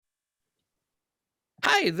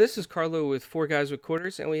Hi, this is Carlo with Four Guys with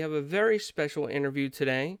Quarters, and we have a very special interview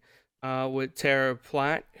today with Tara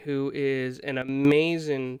Platt, who is an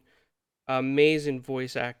amazing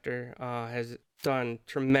voice actor. Has done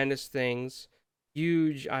tremendous things,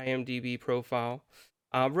 huge IMDb profile.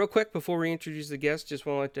 Real quick, before we introduce the guest, just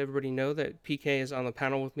want to let everybody know that PK is on the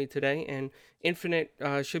panel with me today, and Infinite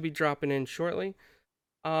should be dropping in shortly.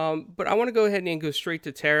 But I want to go ahead and go straight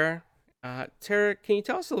to Tara. Tara, can you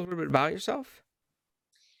tell us a little bit about yourself?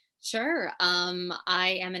 Sure.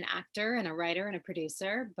 I am an actor and a writer and a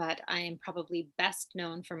producer, but I am probably best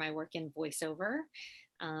known for my work in voiceover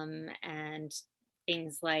and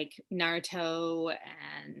things like Naruto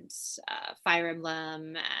and Fire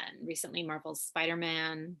Emblem and recently Marvel's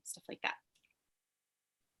Spider-Man, stuff like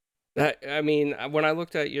that. When I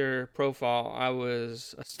looked at your profile, I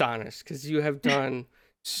was astonished because you have done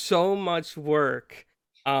so much work,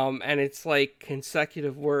 and it's like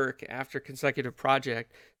consecutive work after consecutive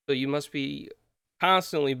project. So you must be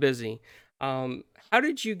constantly busy. How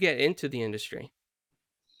did you get into the industry?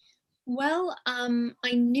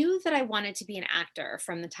 I knew that I wanted to be an actor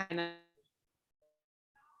from the time I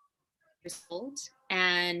was old,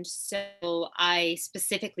 and so I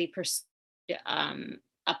specifically pursued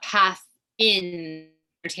a path in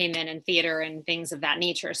entertainment and theater and things of that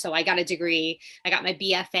nature. So I got a degree. I got my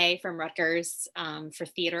BFA from Rutgers for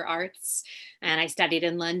theater arts, and I studied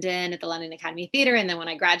in London at the London Academy of Theater. And then when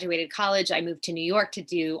I graduated college, I moved to New York to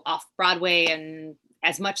do off Broadway and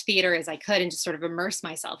as much theater as I could, and just sort of immerse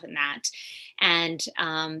myself in that. And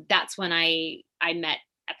that's when I met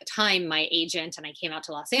at the time my agent, and I came out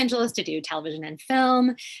to Los Angeles to do television and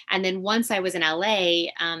film. And then once I was in LA,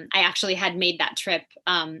 I actually had made that trip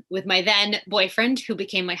with my then boyfriend, who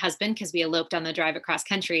became my husband because we eloped on the drive across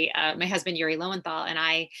country. My husband Yuri Lowenthal and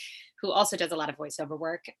I, who also does a lot of voiceover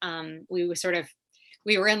work,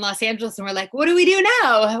 we were in Los Angeles and we're like, what do we do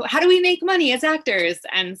now? How do we make money as actors?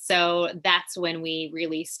 And so that's when we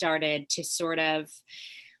really started to sort of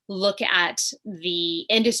look at the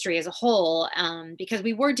industry as a whole, because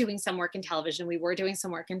we were doing some work in television, we were doing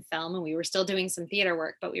some work in film, and we were still doing some theater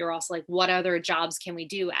work, but we were also like, what other jobs can we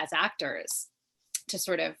do as actors to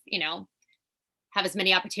sort of, have as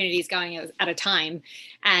many opportunities going at a time?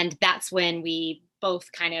 And that's when we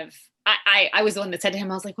both kind of I was the one that said to him,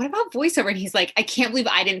 I was like, what about voiceover? And he's like, I can't believe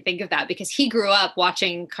I didn't think of that, because he grew up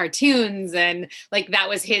watching cartoons, and like that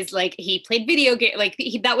was his, like he played video game, like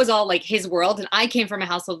that was all like his world. And I came from a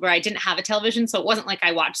household where I didn't have a television, so it wasn't like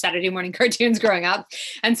I watched Saturday morning cartoons growing up.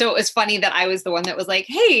 And so it was funny that I was the one that was like,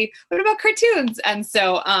 hey, what about cartoons? And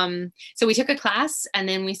so we took a class, and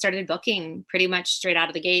then we started booking pretty much straight out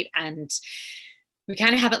of the gate. And we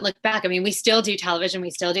kind of haven't looked back. I mean, we still do television,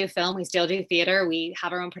 we still do film, we still do theater. We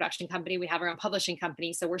have our own production company, we have our own publishing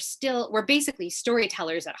company. So we're basically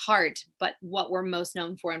storytellers at heart, but what we're most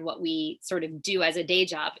known for and what we sort of do as a day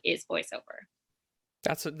job is voiceover.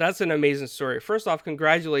 That's an amazing story. First off,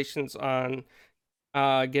 congratulations on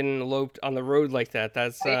getting eloped on the road like that.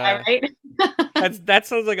 All right. That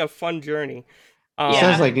sounds like a fun journey. It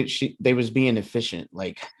sounds Um, Yeah. like they was being efficient.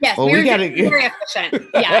 Like, Yes, well, we we were gotta. very, very efficient.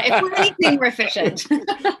 Yeah, if we're anything, we're efficient.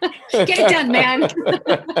 Get it done, man.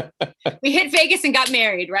 We hit Vegas and got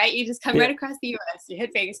married, right? You just come yeah. right across the US, you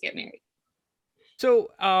hit Vegas, get married.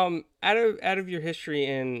 So, out of your history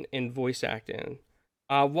in voice acting,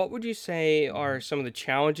 what would you say are some of the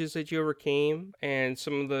challenges that you overcame and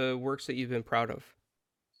some of the works that you've been proud of?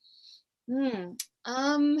 Hmm.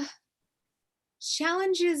 Um,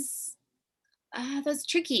 Challenges, that's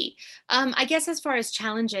tricky. I guess as far as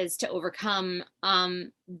challenges to overcome,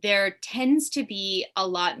 there tends to be a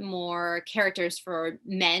lot more characters for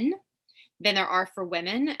men than there are for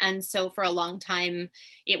women. And so for a long time,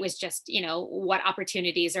 it was just, what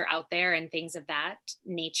opportunities are out there and things of that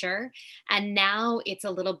nature. And now it's a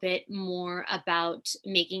little bit more about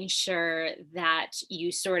making sure that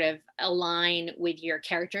you sort of align with your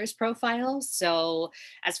character's profile. So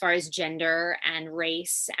as far as gender and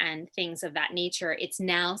race and things of that nature, it's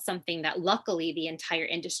now something that luckily the entire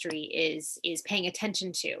industry is paying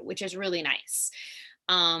attention to, which is really nice.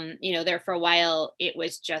 There for a while it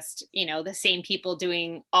was just, the same people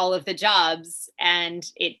doing all of the jobs, and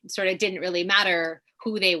it sort of didn't really matter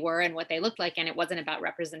who they were and what they looked like, and it wasn't about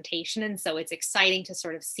representation. And so it's exciting to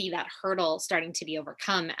sort of see that hurdle starting to be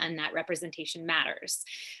overcome, and that representation matters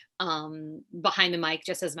behind the mic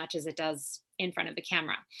just as much as it does in front of the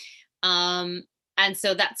camera. um, and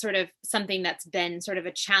so that's sort of something that's been sort of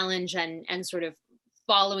a challenge, and sort of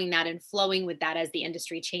following that and flowing with that as the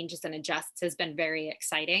industry changes and adjusts has been very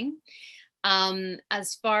exciting.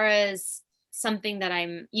 As far as something that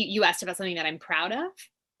you asked about something that I'm proud of.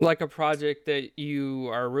 Like a project that you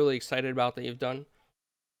are really excited about that you've done?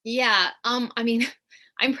 Yeah, I mean,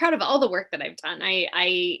 I'm proud of all the work that I've done.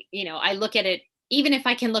 I look at it, even if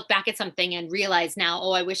I can look back at something and realize now,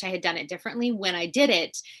 oh, I wish I had done it differently. When I did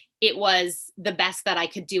it, it was the best that I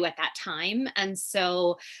could do at that time. And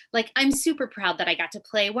so, like, I'm super proud that I got to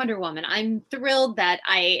play Wonder Woman. I'm thrilled that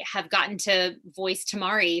I have gotten to voice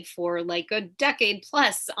Tamari for like a decade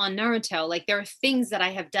plus on Naruto. Like, there are things that I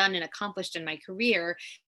have done and accomplished in my career.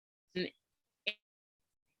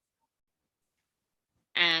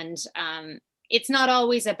 And it's not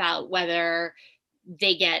always about whether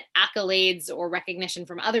they get accolades or recognition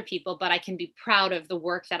from other people, but I can be proud of the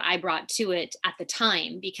work that I brought to it at the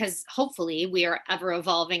time, because hopefully we are ever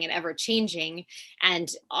evolving and ever changing, and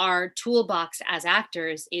our toolbox as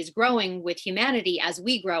actors is growing with humanity as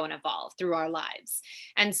we grow and evolve through our lives.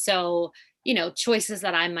 And so, choices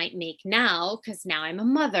that I might make now, because now I'm a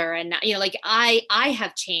mother, and like, I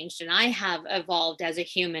have changed and I have evolved as a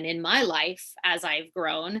human in my life as I've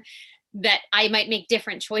grown, that I might make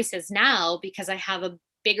different choices now because I have a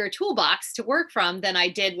bigger toolbox to work from than I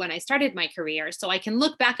did when I started my career. So I can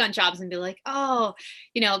look back on jobs and be like, oh,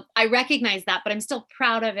 I recognize that, but I'm still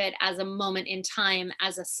proud of it as a moment in time,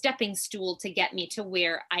 as a stepping stool to get me to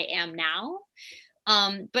where I am now.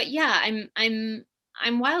 But yeah,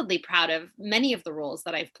 I'm wildly proud of many of the roles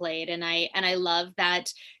that I've played, and I love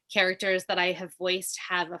that characters that I have voiced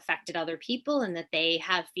have affected other people, and that they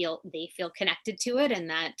feel connected to it, and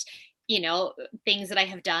that things that I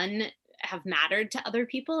have done have mattered to other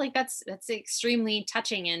people. Like, that's extremely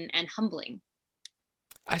touching and humbling.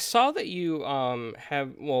 I saw that you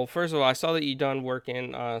have, well, first of all, I saw that you done work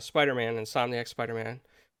in Spider-Man, Insomniac Spider-Man,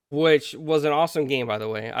 which was an awesome game, by the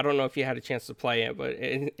way. I don't know if you had a chance to play it, but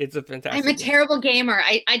it's a I'm a fantastic game. terrible gamer.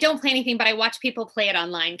 I don't play anything, but I watch people play it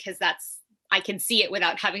online because I can see it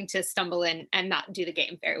without having to stumble in and not do the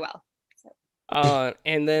game very well. So,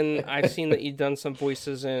 And then I've seen that you've done some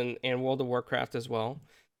voices in World of Warcraft as well,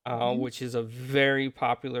 mhm. which is a very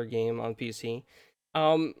popular game on PC.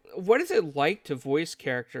 What is it like to voice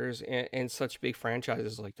characters in such big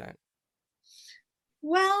franchises like that?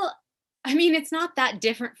 Well, I mean, it's not that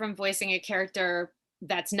different from voicing a character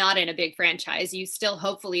that's not in a big franchise. You still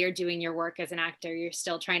hopefully are doing your work as an actor. You're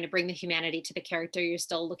still trying to bring the humanity to the character. You're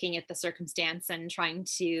still looking at the circumstance and trying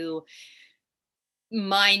to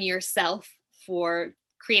mine yourself for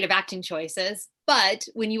creative acting choices. But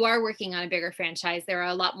when you are working on a bigger franchise, there are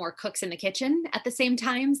a lot more cooks in the kitchen at the same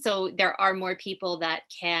time. So there are more people that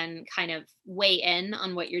can kind of weigh in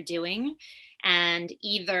on what you're doing and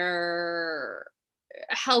either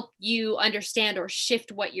help you understand or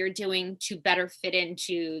shift what you're doing to better fit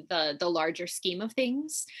into the larger scheme of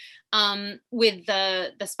things. With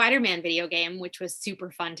the Spider-Man video game, which was super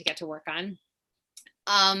fun to get to work on,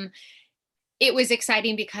 um, it was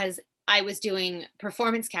exciting because I was doing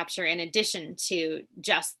performance capture in addition to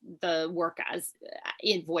just the work as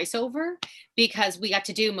in voiceover, because we got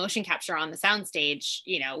to do motion capture on the soundstage,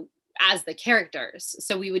 as the characters.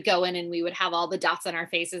 So we would go in and we would have all the dots on our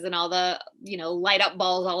faces and all the, light up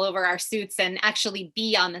balls all over our suits, and actually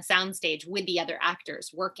be on the soundstage with the other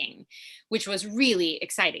actors working, which was really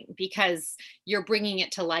exciting because you're bringing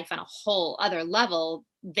it to life on a whole other level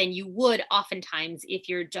than you would oftentimes if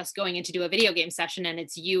you're just going in to do a video game session and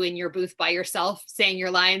it's you in your booth by yourself saying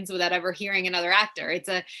your lines without ever hearing another actor. It's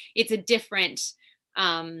a different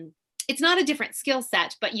it's not a different skill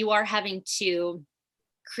set, but you are having to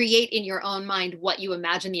create in your own mind what you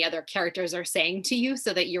imagine the other characters are saying to you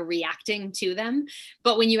so that you're reacting to them.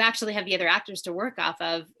 But when you actually have the other actors to work off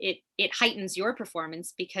of, it heightens your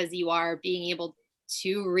performance because you are being able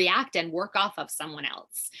to react and work off of someone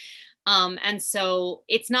else. And so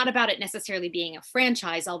it's not about it necessarily being a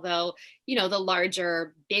franchise, although, the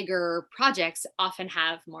larger, bigger projects often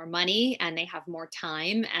have more money and they have more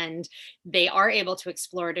time and they are able to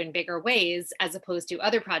explore it in bigger ways, as opposed to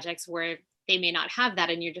other projects where they may not have that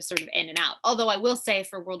and you're just sort of in and out. Although I will say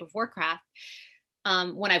for World of Warcraft,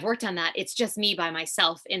 when I've worked on that, it's just me by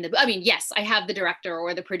myself I mean, yes, I have the director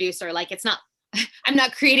or the producer. Like, it's not, I'm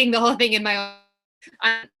not creating the whole thing in my own.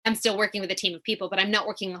 I'm still working with a team of people, but I'm not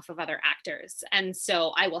working off of other actors. And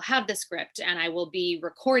so I will have the script and I will be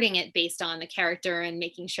recording it based on the character and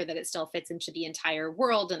making sure that it still fits into the entire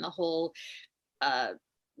world and the whole uh,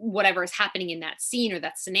 whatever is happening in that scene or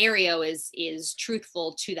that scenario is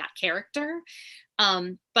truthful to that character.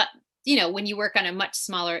 But when you work on a much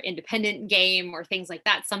smaller independent game or things like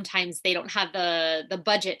that, sometimes they don't have the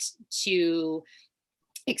budget to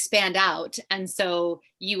expand out, and so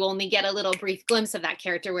you only get a little brief glimpse of that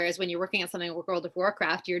character, whereas when you're working on something like World of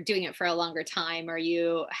Warcraft, you're doing it for a longer time, or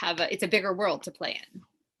it's a bigger world to play in.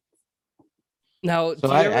 Now, So do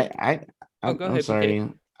you ever? I Oh, go I'm ahead, PK. sorry.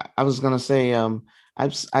 I was gonna say,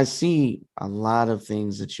 I see a lot of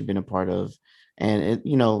things that you've been a part of, and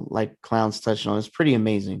like Clowns touched on, it's pretty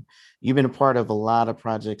amazing. You've been a part of a lot of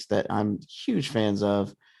projects that I'm huge fans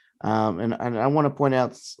of, and I want to point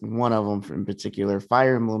out one of them in particular.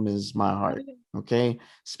 Fire Emblem is my heart. Okay,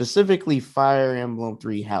 specifically Fire Emblem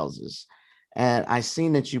Three Houses, and I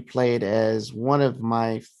seen that you played as one of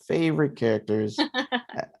my favorite characters uh,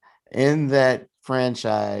 in that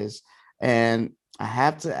franchise, and I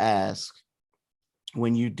have to ask,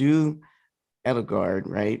 when you do Edelgard,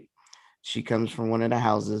 right? She comes from one of the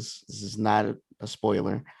houses. This is not a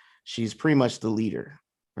spoiler. She's pretty much the leader,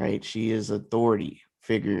 right? She is authority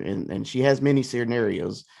figure, and she has many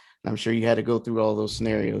scenarios. I'm sure you had to go through all those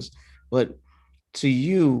scenarios. But to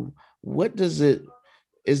you, what does it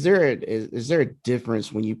is there a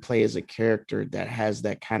difference when you play as a character that has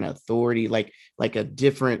that kind of authority, like a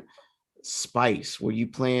different spice were you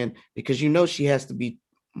playing, because she has to be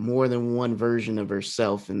more than one version of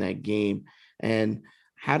herself in that game? And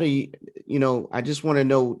how do I just want to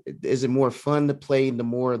know, is it more fun to play the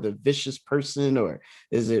more the vicious person,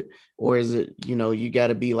 is it is it you got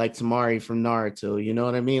to be like Tamari from Naruto, you know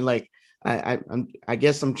what I mean? Like I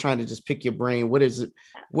guess I'm trying to just pick your brain. What is it,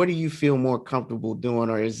 what do you feel more comfortable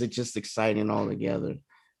doing, or is it just exciting altogether?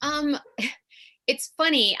 Um, it's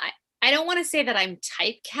funny. I don't want to say that I'm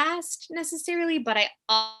typecast necessarily, but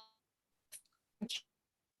I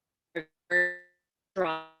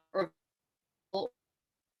draw or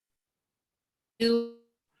do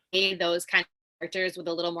those kind of characters with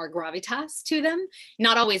a little more gravitas to them.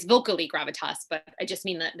 Not always vocally gravitas, but I just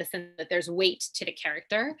mean that the sense that there's weight to the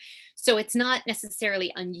character. So it's not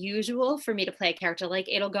necessarily unusual for me to play a character like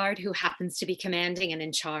Edelgard, who happens to be commanding and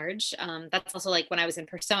in charge. That's also like when I was in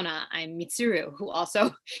Persona, I'm Mitsuru, who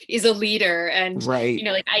also is a leader. And Right.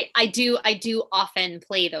 like I do often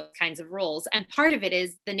play those kinds of roles. And part of it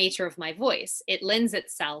is the nature of my voice. It lends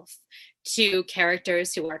itself to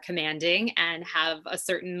characters who are commanding and have a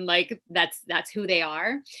certain, like, that's who they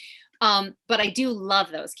are. But I do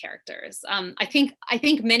love those characters. I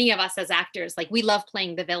think many of us as actors, like, we love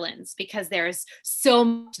playing the villains because there's so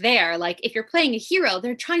much there. Like, if you're playing a hero,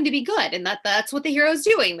 they're trying to be good, and that's what the hero's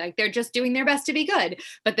doing. Like, they're just doing their best to be good.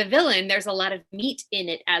 But the villain, there's a lot of meat in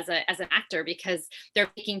it as an actor, because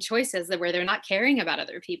they're making choices where they're not caring about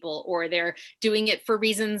other people, or they're doing it for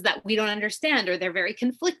reasons that we don't understand, or they're very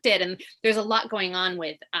conflicted. And there's a lot going on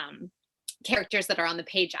with characters that are on the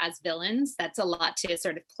page as villains. That's a lot to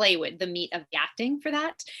sort of play with, the meat of the acting for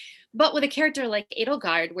that. But with a character like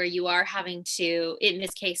Edelgard, where you are having to, in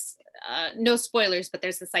this case, no spoilers, but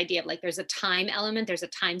there's this idea of, like, there's a time element, there's a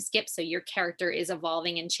time skip, so your character is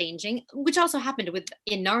evolving and changing, which also happened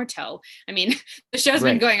in Naruto. I mean, the show's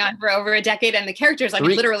been Right. going on for over a decade, and the characters, I mean,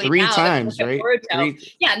 three literally three now, if you look times, at right?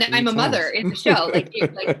 Naruto, yeah, Three I'm a mother times. in the show.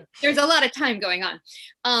 Like there's a lot of time going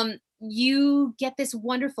on. You get this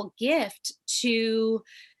wonderful gift to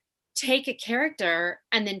take a character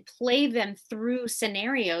and then play them through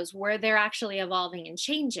scenarios where they're actually evolving and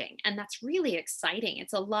changing. And that's really exciting.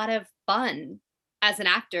 It's a lot of fun as an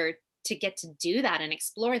actor to get to do that and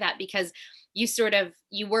explore that, because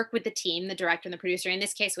you work with the team, the director and the producer. In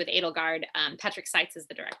this case with Edelgard, Patrick Seitz is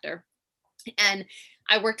the director, and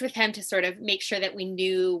I worked with him to sort of make sure that we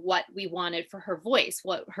knew what we wanted for her voice,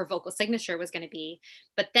 what her vocal signature was going to be.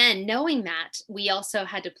 But then, knowing that, we also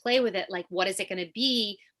had to play with it, like, what is it going to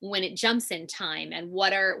be when it jumps in time, and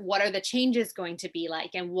what are the changes going to be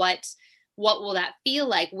like, and what will that feel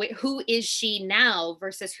like? Who is she now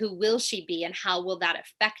versus who will she be, and how will that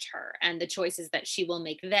affect her, and the choices that she will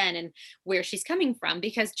make then, and where she's coming from?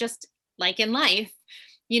 Because just like in life,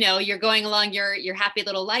 you're going along your happy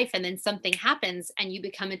little life, and then something happens and you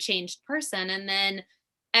become a changed person, and then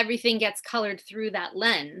everything gets colored through that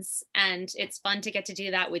lens, and it's fun to get to do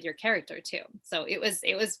that with your character too. So it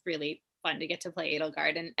was really fun to get to play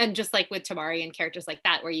Edelgard, and just like with Tamari and characters like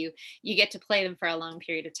that, where you get to play them for a long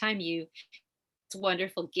period of time. It's a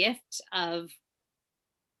wonderful gift of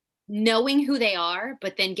knowing who they are,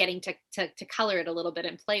 but then getting to color it a little bit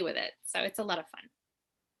and play with it. So it's a lot of fun.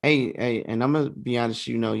 Hey, and I'm gonna be honest,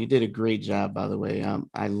 you did a great job, by the way.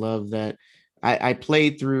 I love that. I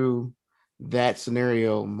played through that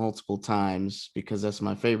scenario multiple times because that's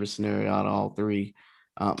my favorite scenario out of all three.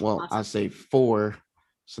 Well, I Awesome. say four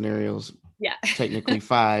scenarios, Yeah. technically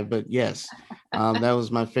five, but yes, that was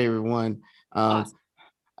my favorite one. Um,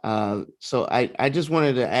 Awesome. so I just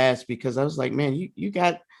wanted to ask, because I was like, man, you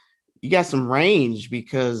got some range,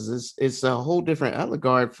 because it's a whole different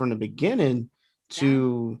Eligard from the beginning Yeah.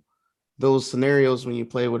 to those scenarios when you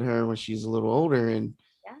play with her when she's a little older, and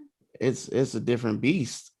Yeah. it's a different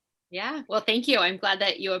beast. Yeah. Well, thank you. I'm glad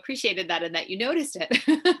that you appreciated that and that you noticed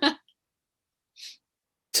it.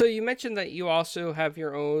 So you mentioned that you also have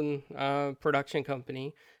your own production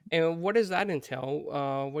company, and what does that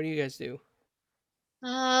entail? What do you guys do?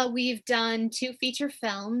 We've done 2 feature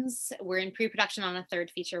films. We're in pre-production on a 3rd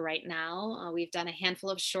feature right now. We've done a handful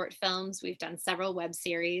of short films. We've done several web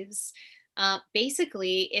series.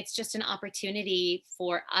 Basically, it's just an opportunity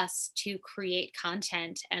for us to create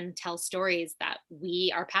content and tell stories that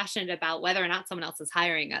we are passionate about, whether or not someone else is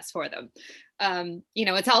hiring us for them.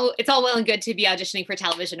 It's all well and good to be auditioning for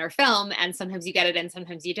television or film, and sometimes you get it and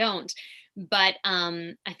sometimes you don't. But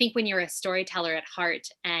I think when you're a storyteller at heart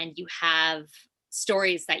and you have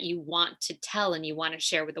stories that you want to tell and you want to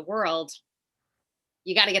share with the world,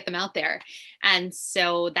 you got to get them out there. And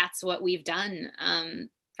so that's what we've done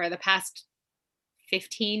for the past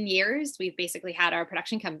 15 years. We've basically had our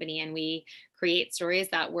production company, and we create stories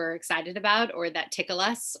that we're excited about, or that tickle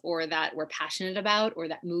us, or that we're passionate about, or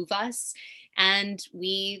that move us. And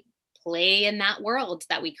we play in that world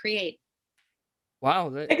that we create. Wow,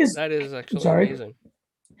 Because that is I'm actually sorry. amazing.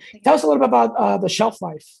 Tell us a little bit about the shelf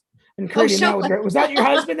life and Oh, creating that shelf with life. your. Was that your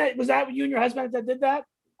husband? That was that you and your husband that did that?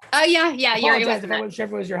 Oh, yeah. Yuri was Apologize in if I that. wasn't sure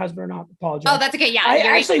if it was your husband or not. Oh, Apologize. that's okay. Yeah. I Yuri.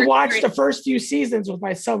 actually watched the first few seasons with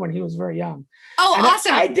my son when he was very young, Oh, and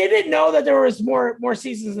awesome. I didn't know that there was more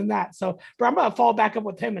seasons than that. So, but I'm gonna follow back up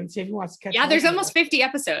with him and see if he wants to catch. Yeah, there's up almost 50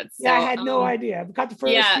 episodes. Yeah, I So, had no idea. I got the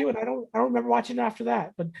first yeah. few, and I don't remember watching it after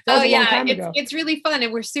that. But that Oh, was a long yeah. time It's ago. it's really fun,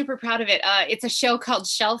 and we're super proud of it. It's a show called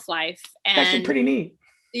Shelf Life, It's actually and pretty neat.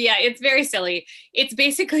 yeah, it's very silly. It's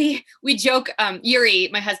basically, we joke, Yuri,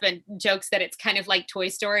 my husband, jokes that it's kind of like Toy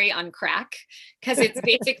Story on crack, because it's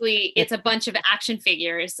basically it's a bunch of action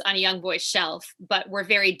figures on a young boy's shelf, but we're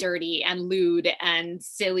very dirty and lewd and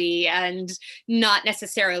silly and not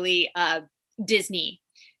necessarily Disney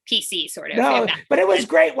PC sort of. No, If that but it makes was sense.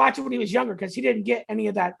 great watching when he was younger because he didn't get any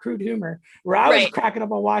of that crude humor. Where I was Right. cracking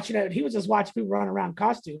up on watching it, he was just watching people run around in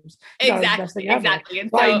costumes. He thought it was the best Exactly. thing ever. Exactly. And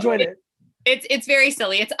So I so enjoyed it. it's very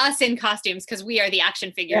silly. It's us in costumes because we are the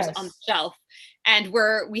action figures on the Yes. shelf, and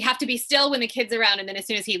we have to be still when the kid's around, and then as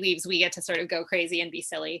soon as he leaves, we get to sort of go crazy and be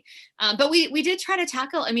silly. But we did try to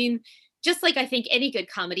tackle. I mean, just like I think any good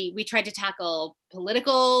comedy, we tried to tackle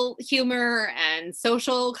political humor and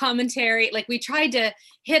social commentary. Like, we tried to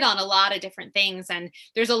hit on a lot of different things, and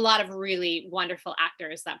there's a lot of really wonderful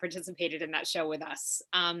actors that participated in that show with us.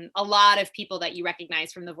 A lot of people that you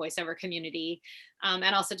recognize from the voiceover community, and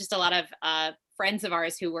also just a lot of friends of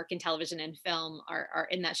ours who work in television and film are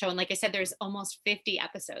in that show. And like I said, there's almost 50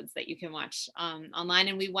 episodes that you can watch online,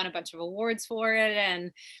 and we won a bunch of awards for it.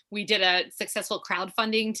 And we did a successful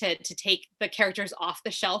crowdfunding to take the characters off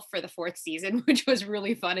the shelf for the 4th season, which was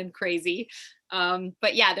really fun and crazy.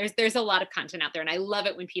 But yeah, there's a lot of content out there, and I love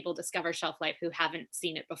it when people discover Shelf Life who haven't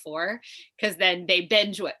seen it before, because then they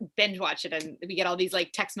binge watch it, and we get all these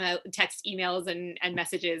like text emails and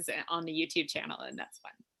messages on the YouTube channel, and that's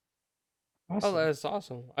fun. Oh, Awesome. that's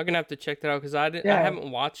awesome. I'm gonna have to check that out because I Yeah.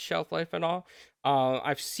 haven't watched Shelf Life at all.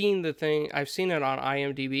 I've seen the thing. I've seen it on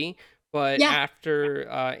IMDb, but Yeah, after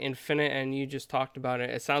Infinite and you just talked about it,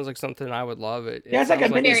 it sounds like something I would love. Yeah, It it's like a sounds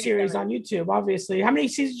like mini very it. series silly. on YouTube, obviously. How many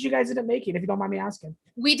seasons did you guys end up making, if you don't mind me asking?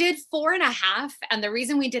 We did 4.5, and the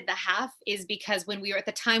reason we did the half is because when we were at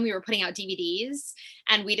the time we were putting out DVDs,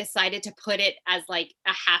 and we decided to put it as like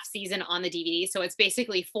a half season on the DVD. So it's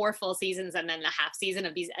basically 4 full seasons and then the half season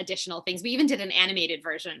of these additional things. We even did an animated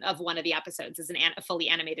version of one of the episodes as a fully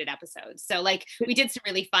animated episode. So like, we did some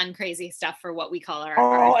really fun, crazy stuff for what we call Are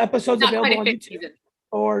our all episodes not quite available a on fifth YouTube season.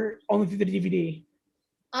 or only through the DVD?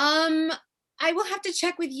 Um, I will have to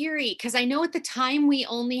check with Yuri, because I know at the time we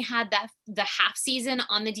only had the half season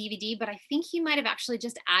on the DVD, but I think he might have actually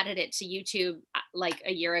just added it to YouTube like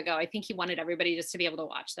a year ago. I think he wanted everybody just to be able to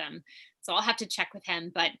watch them. So I'll have to check with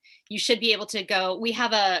him, but you should be able to go. We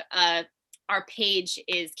have our page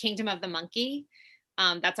is Kingdom of the Monkey.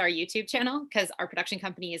 That's our YouTube channel, because our production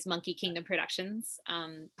company is Monkey Kingdom Productions,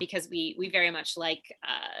 because we very much like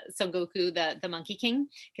Son Goku, the Monkey King,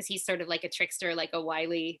 because he's sort of like a trickster, like a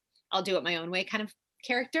wily, I'll do it my own way kind of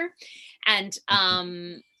character. And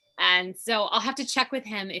so I'll have to check with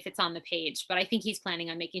him if it's on the page, but I think he's planning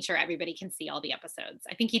on making sure everybody can see all the episodes.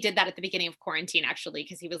 I think he did that at the beginning of quarantine, actually,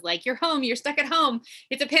 because he was like, "You're home, you're stuck at home.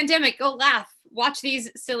 It's a pandemic. Go laugh. Watch these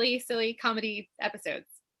silly comedy episodes."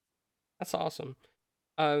 That's awesome.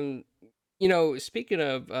 Um, speaking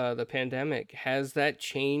of the pandemic, has that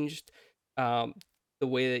changed um the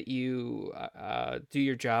way that you do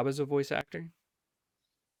your job as a voice actor?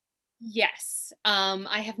 Yes.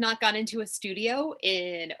 I have not gone into a studio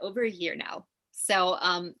in over a year now. So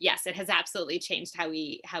yes, it has absolutely changed how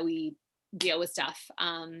we deal with stuff.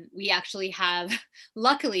 We actually have,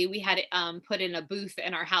 luckily we had put in a booth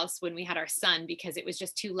in our house when we had our son, because it was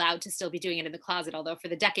just too loud to still be doing it in the closet. Although for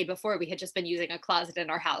the decade before, we had just been using a closet in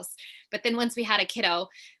our house. But then once we had a kiddo,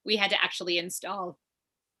 we had to actually install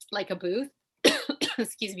like a booth.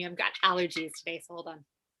 Excuse me, I've got allergies today, so hold on.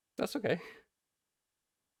 That's okay.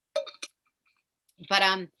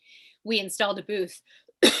 But we installed a booth.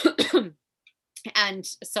 And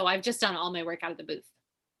so I've just done all my work out of the booth.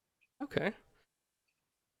 Okay.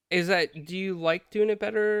 Do you like doing it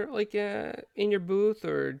better like in your booth,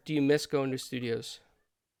 or do you miss going to studios?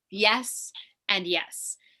 Yes and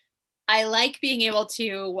yes. I like being able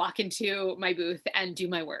to walk into my booth and do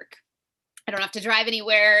my work. I don't have to drive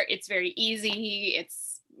anywhere. It's very easy.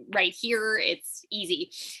 It's right here. It's easy.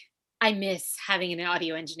 I miss having an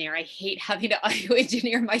audio engineer. I hate having to audio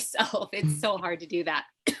engineer myself. It's so hard to do that.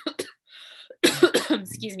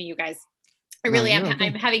 Excuse me, you guys. I No, really am. you're okay.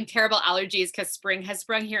 I'm having terrible allergies because spring has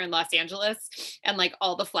sprung here in Los Angeles, and like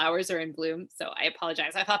all the flowers are in bloom. So I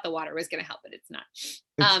apologize. I thought the water was going to help, but it's not.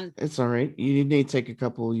 It's all right. You need to take a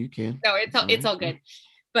couple. You can. No, it's right. all good.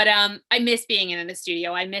 But I miss being in a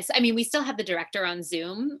studio. I mean, we still have the director on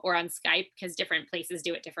Zoom or on Skype because different places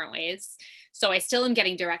do it different ways. So I still am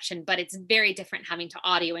getting direction, but it's very different having to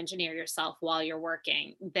audio engineer yourself while you're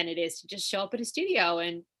working than it is to just show up at a studio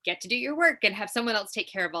and get to do your work and have someone else take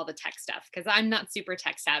care of all the tech stuff, because I'm not super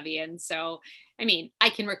tech savvy. And so, I mean, I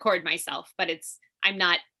can record myself, but it's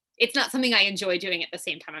not something I enjoy doing at the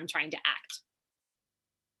same time I'm trying to act.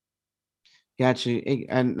 Got you.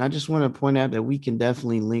 And I just want to point out that we can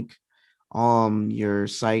definitely link your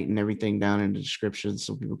site and everything down in the description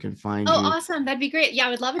so people can find Oh, you. awesome. That'd be great. Yeah, I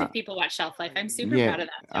would love it if people watch Shelf Life. I'm super Yeah. proud of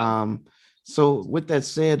that. So with that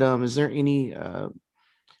said, is there any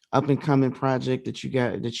up and coming project that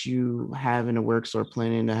you have in the works or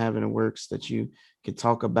planning to have in the works that you could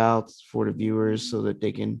talk about for the viewers so that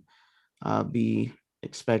they can be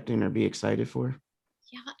expecting or be excited for?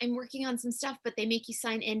 Yeah, I'm working on some stuff, but they make you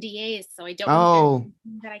sign NDAs, so I don't know if there's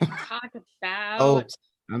anything that I can talk about.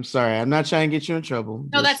 I'm sorry. I'm not trying to get you in trouble.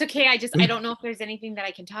 No, that's okay. I don't know if there's anything that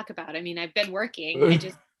I can talk about. I mean, I've been working.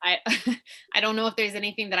 I I don't know if there's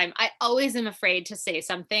anything that I always am afraid to say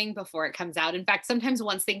something before it comes out. In fact, sometimes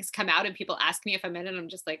once things come out and people ask me if I'm in it, I'm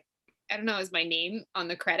just like, I don't know, is my name on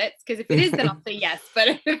the credits? Because if it is, then I'll say yes. But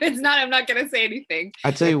if it's not, I'm not going to say anything.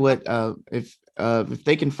 I tell you what, if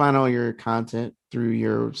they can find all your content through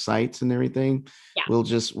your sites and everything, Yeah. we'll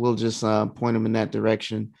just point them in that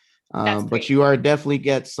direction. That's But great. you are definitely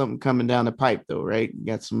got something coming down the pipe, though, right? You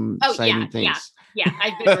got some exciting things. Yeah,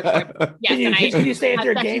 I've been recording. Yes, Can you say if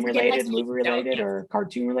they're sessions game again related, next week, movie related, so, or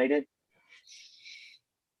cartoon related?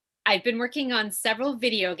 I've been working on several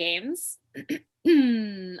video games.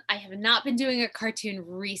 I have not been doing a cartoon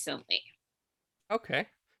recently. Okay.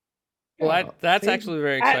 Well, that's actually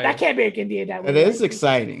very exciting. That can't be a India that way. It is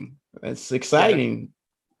exciting. That's exciting.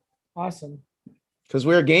 Yeah. Awesome. Because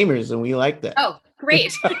we're gamers and we like that. Oh,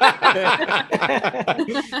 great.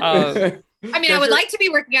 I mean, I would like to be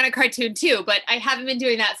working on a cartoon too, but I haven't been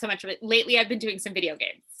doing that so much of it. Lately, I've been doing some video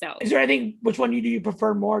games. So is there anything, which one do you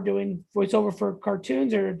prefer more, doing voiceover for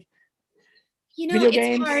cartoons or video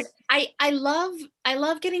games? Hard. I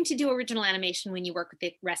love getting to do original animation when you work with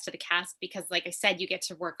the rest of the cast, because like I said, you get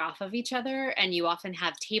to work off of each other and you often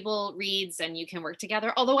have table reads and you can work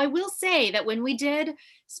together. Although I will say that when we did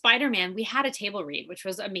Spider-Man, we had a table read, which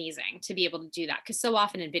was amazing to be able to do that, because so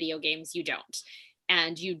often in video games you don't.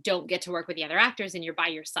 And you don't get to work with the other actors and you're by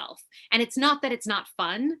yourself. And it's not that it's not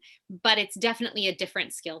fun, but it's definitely a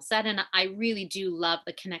different skill set. And I really do love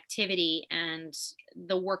the connectivity and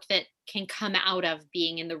the work that can come out of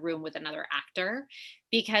being in the room with another actor,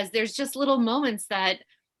 because there's just little moments that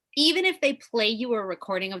even if they play you a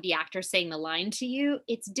recording of the actor saying the line to you,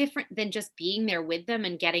 it's different than just being there with them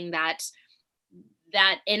and getting that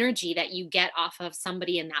energy that you get off of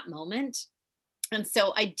somebody in that moment. And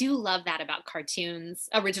so I do love that about cartoons,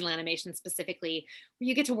 original animation specifically, where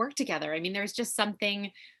you get to work together. I mean, there's just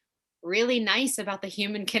something really nice about the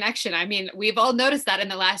human connection. I mean, we've all noticed that in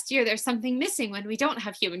the last year. There's something missing when we don't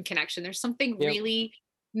have human connection. There's something really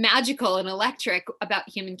magical and electric about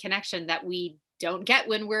human connection that we don't get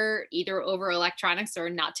when we're either over electronics or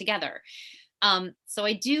not together. So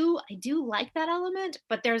I do like that element,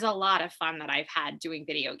 but there's a lot of fun that I've had doing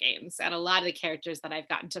video games, and a lot of the characters that I've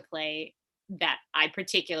gotten to play that I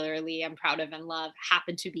particularly am proud of and love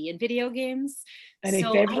happen to be in video games. Any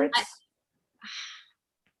favorites?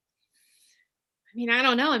 I mean, I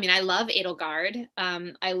don't know. I mean, I love Edelgard.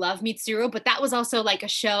 I love Mitsuru, but that was also like a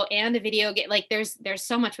show and a video game. Like there's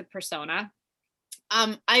so much with Persona.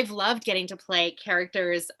 I've loved getting to play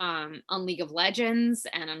characters on League of Legends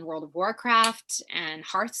and on World of Warcraft and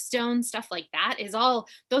Hearthstone, stuff like that. Is all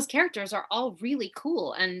those characters are all really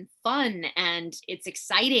cool and fun, and it's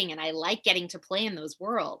exciting, and I like getting to play in those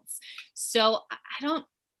worlds. So I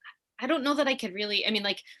don't know that I could really. I mean,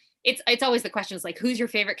 like, it's always the question is like, who's your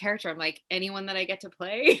favorite character? I'm like, anyone that I get to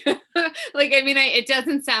play. Like, I mean, it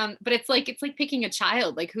doesn't sound, but it's like picking a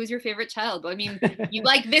child. Like, who's your favorite child? I mean, you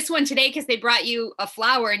like this one today because they brought you a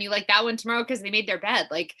flower, and you like that one tomorrow because they made their bed.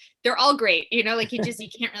 Like, they're all great, you know. Like, you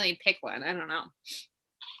can't really pick one. I don't know.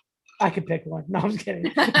 I could pick one. No, I'm just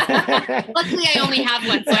kidding. Luckily, I only have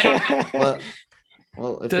one, so I don't know.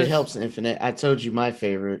 Well, if Does- it helps, Infinite, I told you my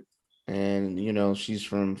favorite, and she's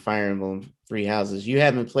from Fire Emblem Three Houses. You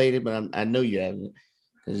haven't played it, but I know you haven't,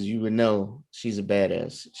 because you would know she's a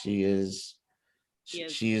badass. She is. She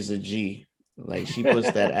is. She is a G. Like, she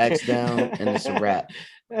puts that axe down, and it's a wrap.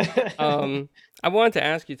 I wanted to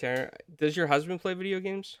ask you, Tara, does your husband play video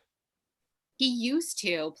games? He used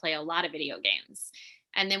to play a lot of video games.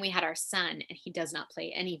 And then we had our son, and he does not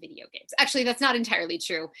play any video games. Actually, that's not entirely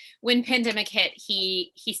true. When pandemic hit,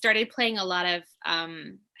 he started playing a lot of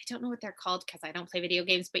I don't know what they're called because I don't play video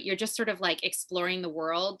games, but you're just sort of like exploring the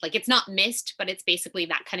world. Like, it's not Myst, but it's basically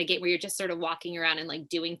that kind of game where you're just sort of walking around and like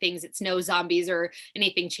doing things. It's no zombies or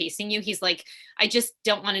anything chasing you. He's like, I just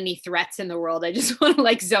don't want any threats in the world. I just want to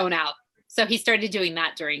like zone out. So he started doing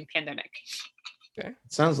that during pandemic. It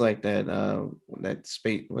sounds like that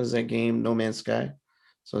space. What is that game? No Man's Sky.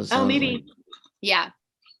 So it Oh, sounds maybe. like- Yeah.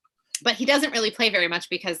 But he doesn't really play very much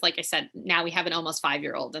because, like I said, now we have an almost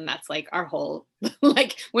 5-year-old, and that's like our whole,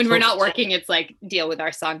 like, when we're not working, it's like deal with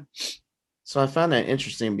our son. So I found that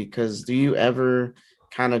interesting, because do you ever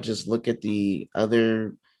kind of just look at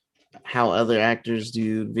how other actors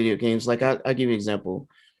do video games? Like, I'll give you an example.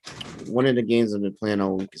 One of the games I've been playing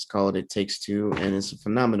all week is called It Takes Two, and it's a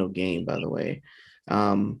phenomenal game, by the way.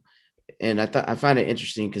 And I find it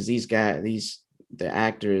interesting because the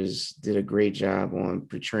actors did a great job on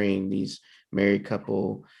portraying these married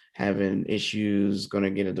couple having issues, going to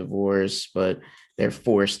get a divorce, but they're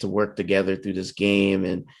forced to work together through this game,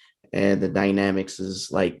 and the dynamics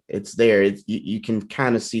is like, it's there. You can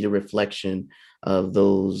kind of see the reflection of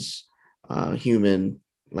those human,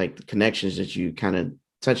 like, the connections that you kind of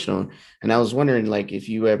touched on. And I was wondering, like, if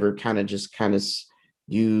you ever kind of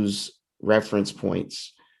use reference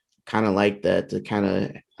points kind of like that to kind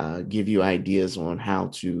of give you ideas on how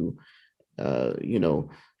to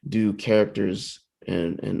do characters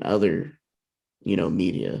and other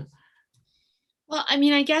media. Well, I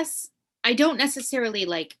mean, I guess I don't necessarily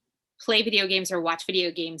like play video games or watch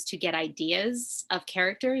video games to get ideas of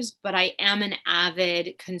characters, but I am an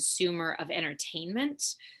avid consumer of entertainment.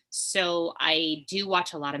 So I do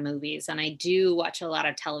watch a lot of movies, and I do watch a lot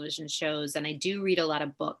of television shows, and I do read a lot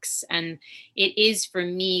of books. And it is for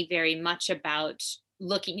me very much about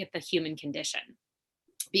looking at the human condition,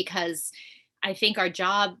 because I think our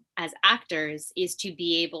job as actors is to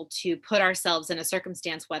be able to put ourselves in a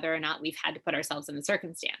circumstance, whether or not we've had to put ourselves in a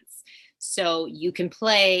circumstance. So you can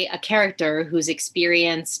play a character who's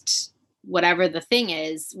experienced whatever the thing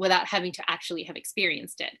is without having to actually have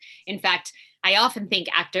experienced it. In fact, I often think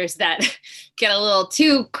actors that get a little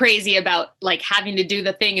too crazy about like having to do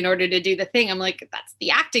the thing in order to do the thing. I'm like, that's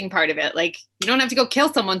the acting part of it. Like, you don't have to go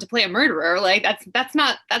kill someone to play a murderer. Like, that's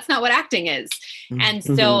not what acting is. And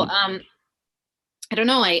so I don't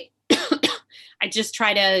know. I I just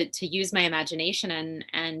try to use my imagination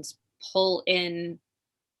and pull in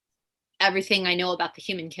everything I know about the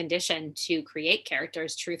human condition to create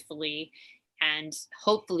characters truthfully, and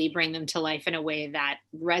hopefully bring them to life in a way that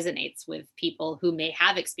resonates with people who may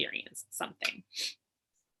have experienced something.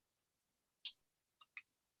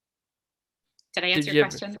 Did I answer your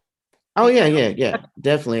question? Oh yeah,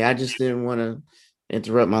 definitely. I just didn't want to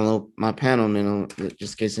interrupt my panel,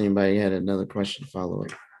 just in case anybody had another question to follow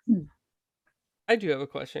up. I do have a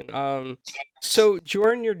question. So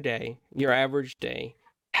during your day, your average day,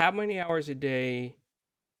 how many hours a day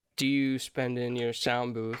do you spend in your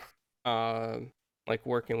sound booth, like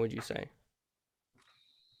working, would you say?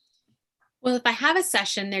 Well, if I have a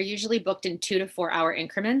session, they're usually booked in 2 to 4 hour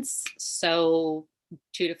increments. So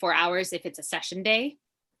 2 to 4 hours if it's a session day.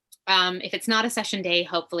 If it's not a session day,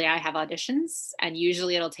 hopefully I have auditions, and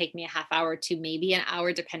usually it'll take me a half hour to maybe an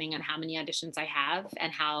hour, depending on how many auditions I have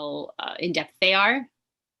and how in depth they are.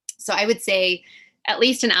 So I would say at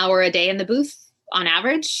least an hour a day in the booth on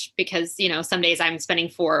average, because, some days I'm spending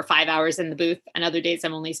 4 or 5 hours in the booth, and other days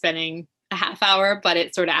I'm only spending a half hour, but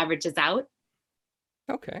it sort of averages out.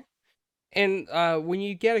 Okay. And when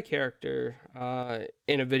you get a character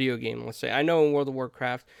in a video game, let's say, I know in World of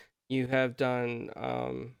Warcraft, You have done,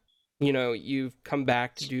 you know, you've come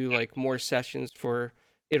back to do like more sessions for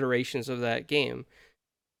iterations of that game.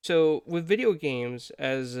 So with video games,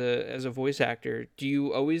 as a voice actor, do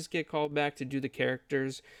you always get called back to do the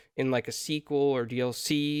characters in like a sequel or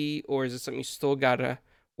DLC, or is it something you still gotta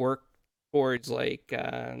work towards, like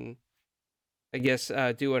I guess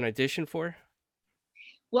do an audition for?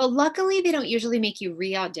 Well, luckily, they don't usually make you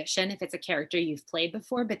re-audition if it's a character you've played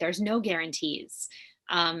before, but there's no guarantees.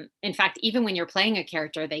 In fact, even when you're playing a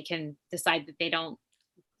character, they can decide that they don't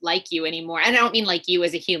like you anymore. And I don't mean like you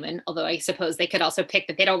as a human, although I suppose they could also pick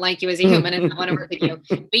that they don't like you as a human and not want to work with you.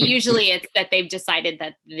 But usually it's that they've decided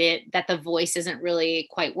that the voice isn't really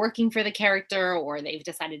quite working for the character, or they've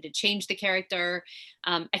decided to change the character.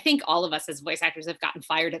 I think all of us as voice actors have gotten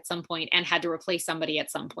fired at some point and had to replace somebody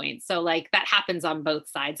at some point. So like that happens on both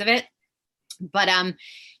sides of it. But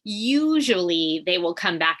usually they will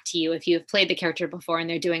come back to you if you've played the character before and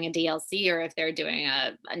they're doing a DLC, or if they're doing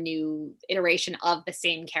a new iteration of the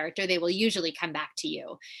same character, they will usually come back to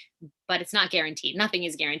you. But it's not guaranteed. Nothing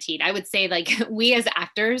is guaranteed. I would say like we as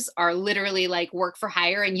actors are literally like work for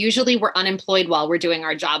hire, and usually we're unemployed while we're doing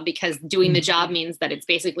our job, because doing the job means that it's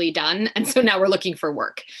basically done. And so now we're looking for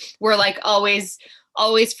work. We're like always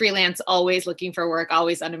freelance, always looking for work,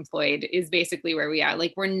 always unemployed is basically where we are.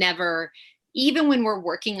 Like we're never, even when we're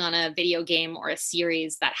working on a video game or a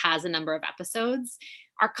series that has a number of episodes,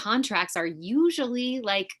 our contracts are usually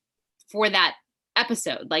like for that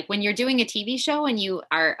episode. Like when you're doing a TV show and you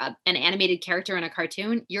are an animated character in a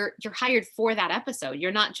cartoon, you're hired for that episode.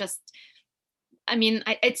 You're not just, I mean,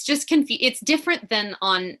 it's just it's different than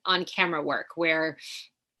on camera work where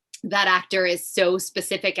that actor is so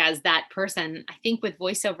specific as that person. I think with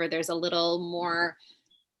voiceover, there's a little more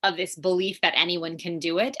of this belief that anyone can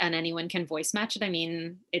do it and anyone can voice match it. I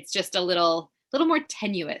mean, it's just a little more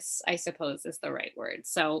tenuous, I suppose is the right word.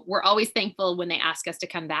 So we're always thankful when they ask us to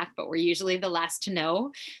come back, but we're usually the last to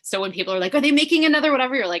know. So when people are like, are they making another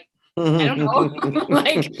whatever? You're like, I don't know.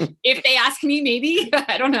 Like if they ask me, maybe.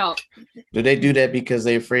 I don't know. Do they do that because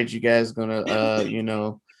they're afraid you guys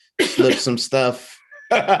gonna slip some stuff?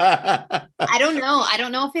 I don't know. I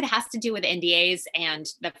don't know if it has to do with NDAs and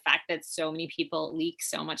the fact that so many people leak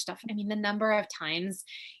so much stuff. I mean, the number of times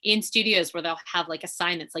in studios where they'll have like a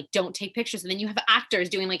sign that's like, don't take pictures. And then you have actors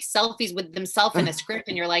doing like selfies with themselves in a script.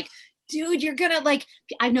 And you're like, dude, you're gonna like,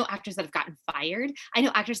 I know actors that have gotten fired. I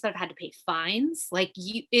know actors that have had to pay fines. Like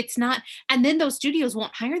it's not, and then those studios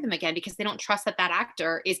won't hire them again because they don't trust that that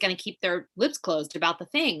actor is going to keep their lips closed about the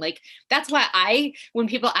thing. Like, that's why when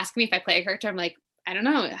people ask me if I play a character, I'm like, I don't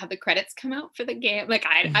know, have the credits come out for the game? Like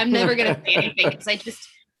I'm never going to say anything because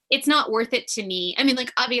it's not worth it to me. I mean,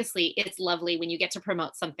 like, obviously it's lovely when you get to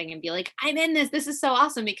promote something and be like, I'm in this. This is so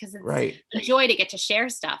awesome because it's right. a joy to get to share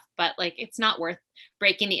stuff. But like, it's not worth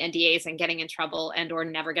breaking the NDAs and getting in trouble and or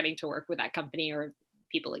never getting to work with that company or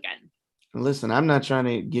people again. Listen, I'm not trying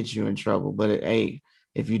to get you in trouble, but hey,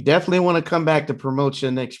 if you definitely want to come back to promote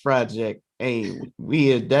your next project, hey,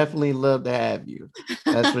 we definitely love to have you.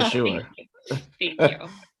 That's for sure. Thank you.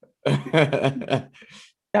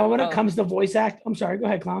 Now, when it comes to voice act, I'm sorry, go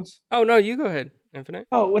ahead, Clowns. Oh no, you go ahead, Infinite.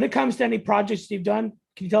 Oh, when it comes to any projects you've done,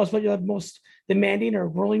 can you tell us what your most demanding or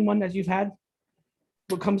grueling one that you've had?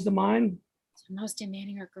 What comes to mind? The most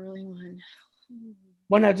demanding or grueling one.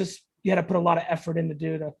 One that just you had to put a lot of effort in to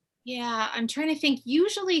do to. Yeah, I'm trying to think.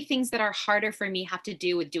 Usually things that are harder for me have to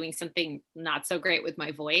do with doing something not so great with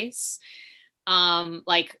my voice.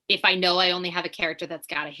 Like if I know I only have a character that's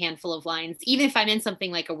got a handful of lines, even if I'm in something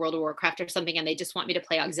like a World of Warcraft or something and they just want me to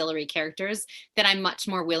play auxiliary characters, then I'm much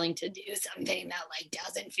more willing to do something that like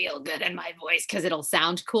doesn't feel good in my voice because it'll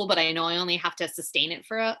sound cool, but I know I only have to sustain it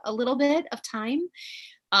for a little bit of time.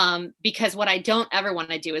 Because what I don't ever want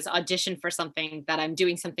to do is audition for something that I'm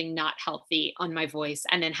doing something not healthy on my voice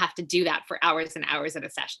and then have to do that for hours and hours at a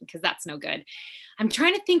session, because that's no good. I'm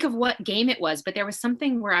trying to think of what game it was, but there was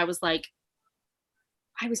something where I was like,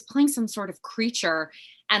 I was playing some sort of creature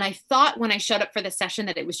and I thought when I showed up for the session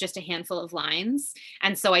that it was just a handful of lines.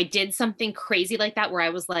 And so I did something crazy like that where I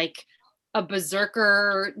was like a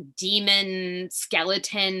berserker, demon,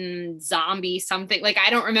 skeleton, zombie, something. Like,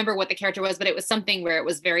 I don't remember what the character was, but it was something where it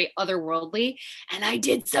was very otherworldly. And I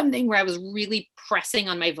did something where I was really pressing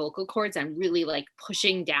on my vocal cords and really like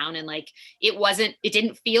pushing down, and like it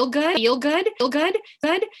didn't feel good.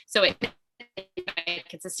 So I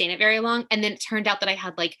could sustain it very long. And then it turned out that I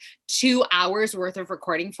had like 2 hours worth of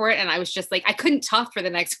recording for it. And I was just like, I couldn't talk for the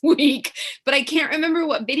next week, but I can't remember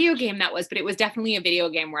what video game that was, but it was definitely a video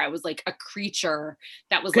game where I was like a creature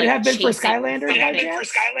that was Could like, it have been for Skylanders?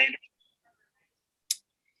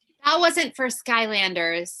 That wasn't for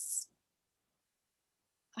Skylanders.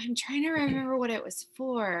 I'm trying to remember what it was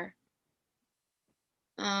for.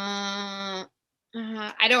 I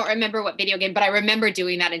don't remember what video game, but I remember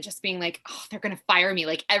doing that and just being like, oh, they're gonna fire me.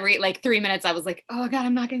 Like every 3 minutes, I was like, oh god,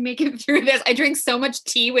 I'm not gonna make it through this. I drink so much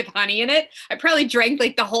tea with honey in it. I probably drank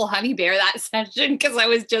like the whole honey bear that session because I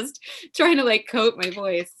was just trying to like coat my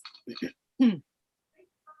voice.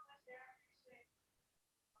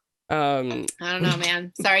 I don't know,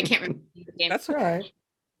 man. Sorry, I can't remember the game. That's All right.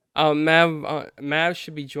 Mav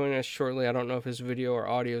should be joining us shortly. I don't know if his video or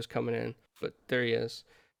audio is coming in, but there he is.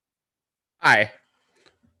 Hi.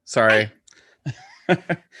 Sorry.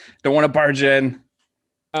 Don't want to barge in.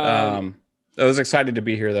 I was excited to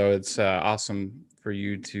be here, though. It's awesome for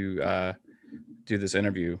you to do this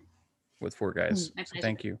interview with four guys. My So pleasure.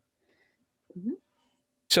 thank you.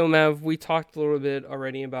 So Mav, we talked a little bit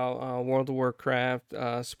already about World of Warcraft,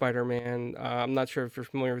 Spider-Man. I'm not sure if you're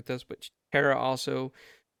familiar with this, but Terra also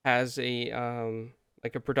has a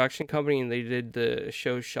like a production company, and they did the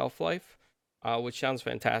show Shelf Life, which sounds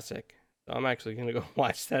fantastic. So I'm actually gonna go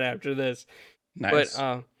watch that after this. Nice.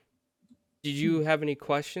 But did you have any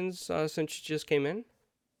questions since you just came in?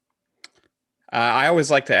 I always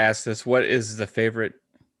like to ask this: what is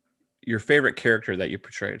your favorite character that you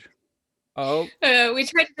portrayed? Oh, We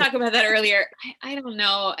tried to talk about that earlier. I don't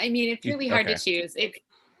know. I mean, it's really hard to Okay. choose.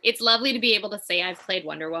 It's lovely to be able to say I've played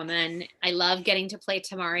Wonder Woman. I love getting to play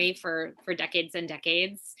Tamari for decades and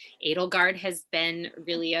decades. Edelgard has been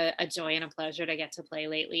really a joy and a pleasure to get to play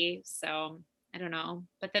lately. So I don't know.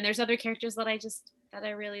 But then there's other characters that I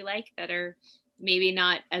really like that are maybe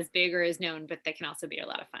not as big or as known, but that can also be a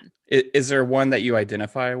lot of fun. Is there one that you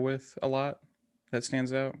identify with a lot that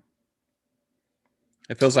stands out?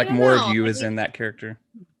 It feels I like don't more of know. you is in that character.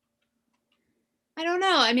 I don't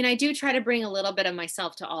know. I mean, I do try to bring a little bit of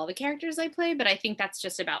myself to all the characters I play, but I think that's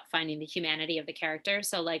just about finding the humanity of the character.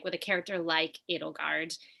 So, like with a character like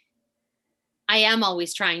Edelgard, I am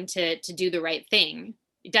always trying to do the right thing.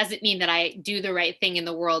 It doesn't mean that I do the right thing in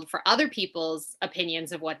the world for other people's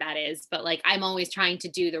opinions of what that is, but like I'm always trying to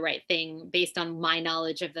do the right thing based on my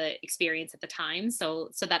knowledge of the experience at the time. So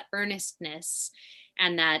that earnestness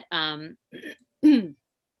and that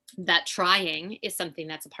that trying is something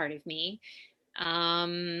that's a part of me.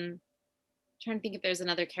 Trying to think if there's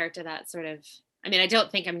another character that sort of, I mean, I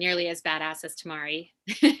don't think I'm nearly as badass as Tamari.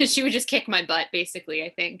 She would just kick my butt, basically, I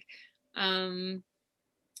think. I don't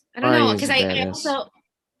Mari know, is because a I badass. also,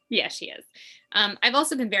 yeah, she is. I've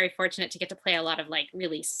also been very fortunate to get to play a lot of like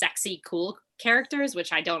really sexy, cool characters,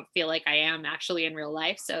 which I don't feel like I am actually in real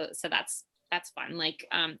life. So that's fun. Like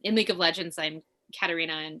in League of Legends, I'm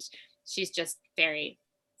Katarina, and she's just very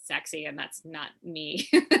sexy, and that's not me.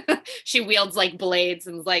 She wields like blades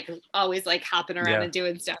and is like always like hopping around Yeah. and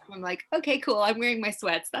doing stuff. I'm like, okay, cool. I'm wearing my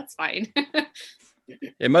sweats. That's fine.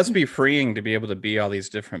 It must be freeing to be able to be all these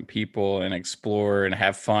different people and explore and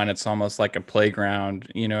have fun. It's almost like a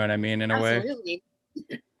playground, you know what I mean, in a way? Absolutely.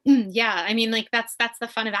 Yeah, I mean, like that's the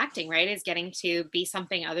fun of acting, right? Is getting to be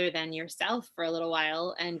something other than yourself for a little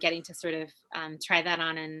while and getting to sort of try that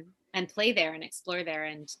on and play there and explore there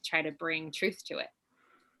and try to bring truth to it.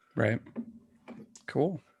 Right.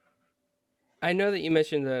 Cool. I know that you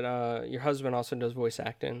mentioned that your husband also does voice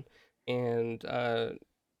acting, and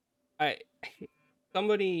I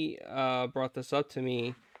somebody brought this up to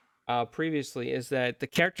me previously. Is that the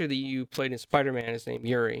character that you played in Spider-Man is named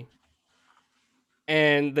Yuri,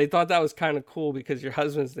 and they thought that was kind of cool because your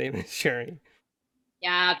husband's name is Yuri.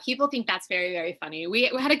 Yeah, people think that's very, very funny. We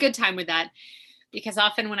had a good time with that because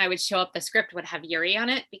often when I would show up, the script would have Yuri on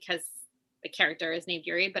it because the character is named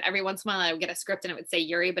Yuri. But every once in a while, I would get a script and it would say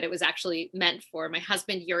Yuri, but it was actually meant for my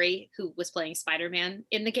husband Yuri, who was playing Spider-Man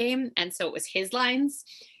in the game, and so it was his lines.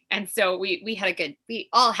 And so we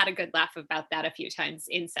all had a good laugh about that a few times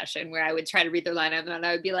in session where I would try to read their line and then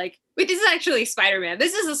I would be like, wait, this is actually Spider-Man.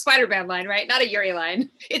 This is a Spider-Man line, right? Not a Yuri line.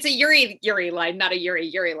 It's a Yuri line, not a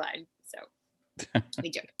Yuri line. So we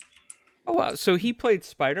joke. Oh wow! So he played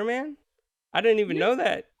Spider-Man? I didn't even know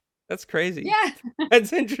that. That's crazy. Yeah.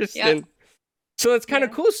 That's interesting. So it's kind of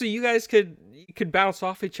Yeah. cool. So you guys could bounce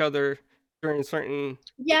off each other during certain.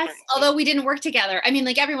 Yes, although we didn't work together. I mean,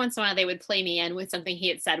 like every once in a while they would play me in with something he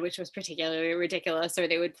had said, which was particularly ridiculous, or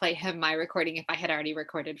they would play him my recording if I had already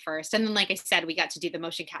recorded first. And then, like I said, we got to do the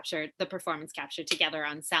motion capture, the performance capture together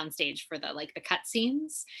on soundstage for the cut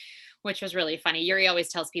scenes, which was really funny. Yuri always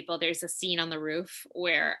tells people there's a scene on the roof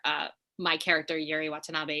where my character Yuri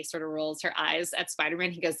Watanabe sort of rolls her eyes at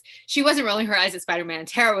Spider-Man. He goes, she wasn't rolling her eyes at Spider-Man.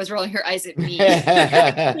 Tara was rolling her eyes at me.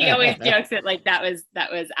 He always jokes that like that was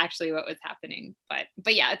actually what was happening. But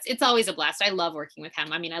yeah, it's always a blast. I love working with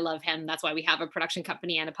him. I mean, I love him. That's why we have a production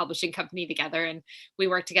company and a publishing company together, and we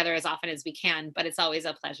work together as often as we can. But it's always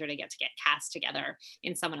a pleasure to get cast together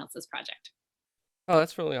in someone else's project. Oh,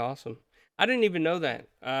 that's really awesome. I didn't even know that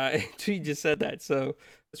until you just said that. So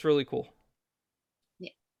it's really cool.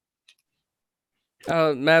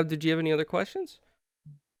 Mav, did you have any other questions?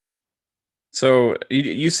 So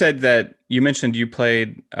you said that you mentioned you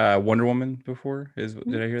played Wonder Woman before.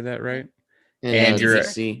 Did I hear that right? And your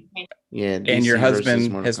DC. Yeah, DC and your versus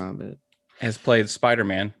husband Mortal Kombat. has played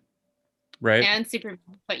Spider-Man, right? And Superman,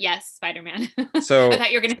 but yes, Spider-Man. So I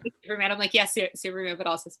thought you were going to say Superman. I'm like, yes, Superman, but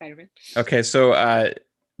also Spider-Man. Okay, so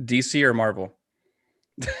DC or Marvel?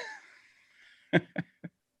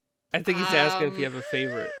 I think he's asking if you have a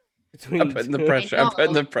favorite between I'm putting the pressure. I I'm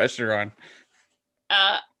putting know. the pressure on.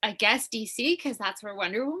 I guess DC because that's where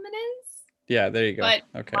Wonder Woman is. Yeah, there you go. But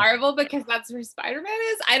Okay. Marvel because that's where Spider-Man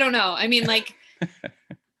is. I don't know. I mean, like,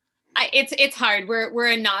 it's hard. We're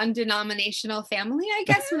a non-denominational family, I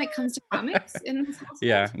guess, when it comes to comics in this household.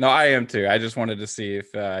 Yeah, no, I am too. I just wanted to see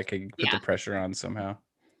if I could put Yeah. the pressure on somehow.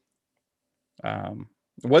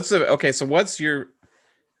 What's your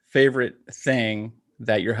favorite thing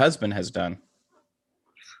that your husband has done?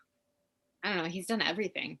 I don't know. He's done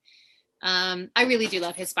everything. I really do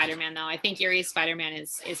love his Spider-Man though. I think Yuri's Spider-Man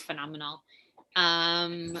is phenomenal.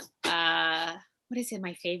 What is it?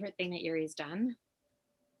 My favorite thing that Yuri's done?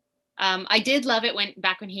 I did love it when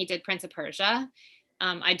he did Prince of Persia.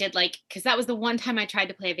 I did because that was the one time I tried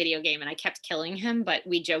to play a video game and I kept killing him, but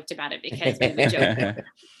we joked about it because we would joke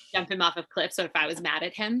jump him off of cliffs. So if I was mad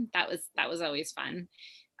at him, that was always fun.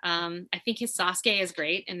 I think his Sasuke is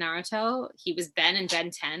great in Naruto. He was Ben in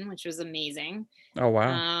Ben 10, which was amazing. Oh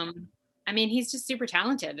wow. I mean, he's just super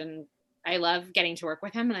talented and I love getting to work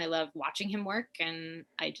with him and I love watching him work. And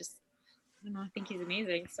I don't know, I think he's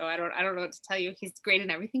amazing. So I don't know what to tell you. He's great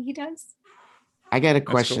in everything he does. I got a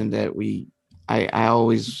question that I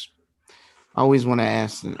always want to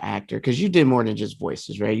ask an actor, because you did more than just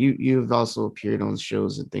voices, right? You've also appeared on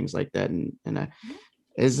shows and things like that. And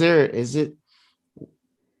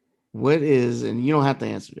what is, and you don't have to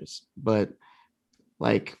answer this, but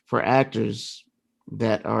like for actors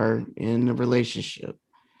that are in a relationship,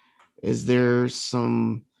 is there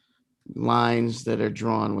some lines that are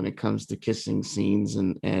drawn when it comes to kissing scenes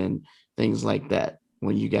and things like that,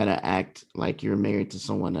 when you got to act like you're married to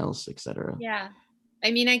someone else, etc.? Yeah.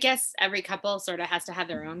 I mean, I guess every couple sort of has to have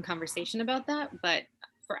their own conversation about that. But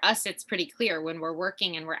for us, it's pretty clear when we're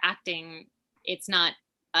working and we're acting, it's not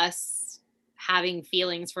us having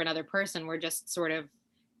feelings for another person. We're just sort of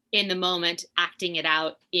in the moment acting it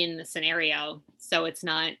out in the scenario. So it's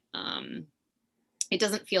not, it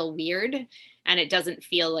doesn't feel weird and it doesn't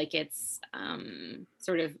feel like it's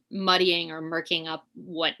sort of muddying or murking up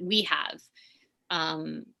what we have.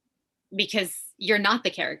 Because you're not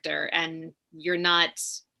the character and you're not,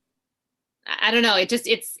 I don't know.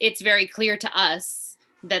 It's very clear to us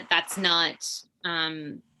that that's not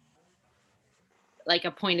like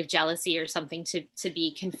a point of jealousy or something to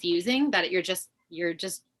be confusing, that you're just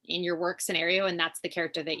in your work scenario and that's the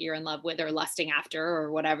character that you're in love with or lusting after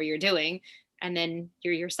or whatever you're doing. And then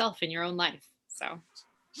you're yourself in your own life. So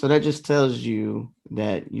that just tells you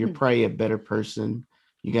that you're probably a better person.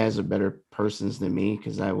 You guys are better persons than me,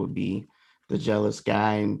 because I would be the jealous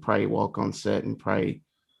guy and probably walk on set and probably,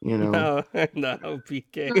 No,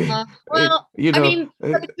 PK. Well, I mean,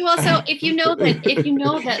 but you also, if you know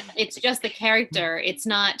that it's just the character, it's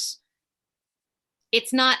not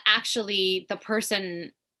actually the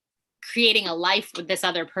person creating a life with this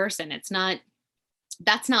other person.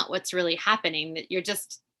 That's not what's really happening. That you're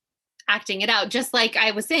just acting it out. Just like I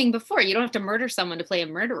was saying before, you don't have to murder someone to play a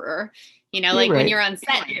murderer. You're like right. When you're on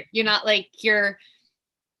set, you're not like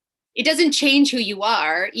it doesn't change who you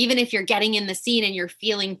are, even if you're getting in the scene and you're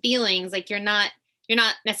feeling feelings. Like you're not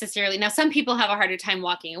necessarily, now some people have a harder time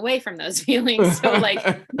walking away from those feelings. So like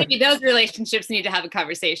maybe those relationships need to have a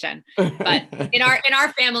conversation. But in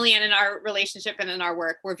our family and in our relationship and in our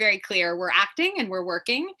work, we're very clear. We're acting and we're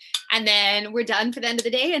working, and then we're done for the end of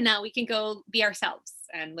the day, and now we can go be ourselves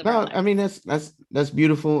and live our life. I mean, that's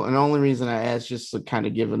beautiful. And the only reason I asked, just to kind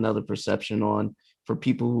of give another perception on, for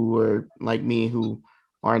people who are like me, who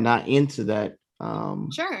are not into that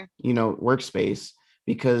sure, workspace,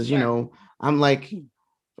 because I'm like,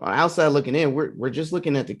 outside looking in, we're just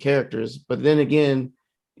looking at the characters, but then again,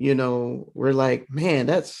 we're like, man,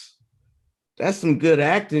 that's that's some good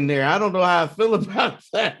acting there. I don't know how I feel about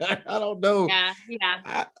that. I don't know. Yeah,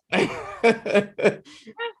 yeah.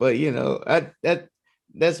 But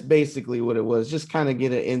that's basically what it was. Just kind of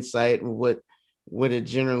get an insight of what it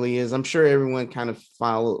generally is. I'm sure everyone kind of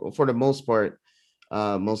follow, for the most part,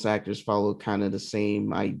 most actors follow kind of the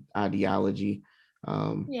same ideology.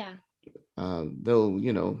 Yeah.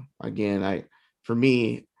 Though, again, for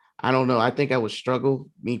me, I don't know. I think I would struggle,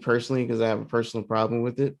 me personally, because I have a personal problem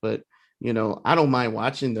with it. But I don't mind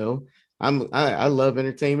watching though. I love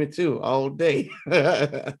entertainment too, all day.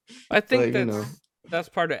 I think But that's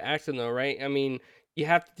part of acting, though, right? I mean, you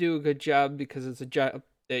have to do a good job because it's a job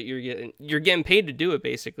that you're getting paid to do it,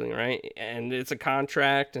 basically, right? And it's a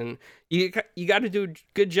contract, and you got to do a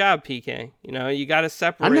good job, PK. You got to I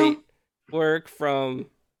separate know, work from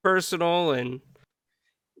personal, and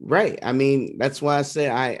right? I mean, that's why I say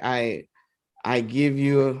I give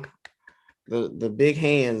you the big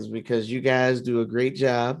hands because you guys do a great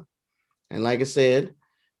job. And like I said,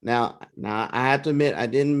 now I have to admit I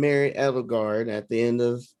didn't marry Edelgard at the end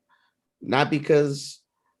of, not because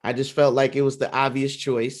I just felt like it was the obvious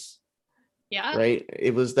choice, Yeah. right?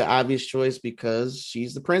 It was the obvious choice because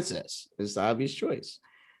she's the princess. It's the obvious choice.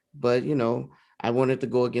 But I wanted to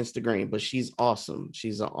go against the grain, but she's awesome.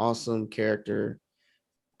 She's an awesome character.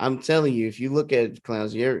 I'm telling you, if you look at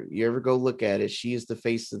Clowns, you ever go look at it, she is the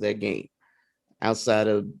face of that game outside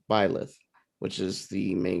of Byleth, which is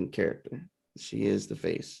the main character. She is the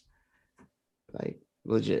face, like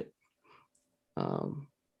legit. Um,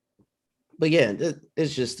 but yeah,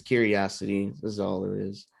 it's just curiosity. That's all it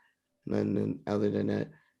is. Nothing other than that.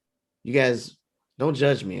 You guys don't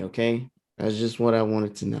judge me, okay? That's just what I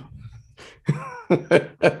wanted to know.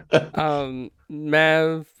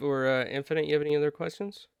 Mav or Infinite, you have any other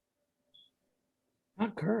questions?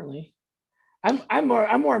 Not currently. I'm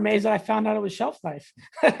more amazed that I found out it was shelf life.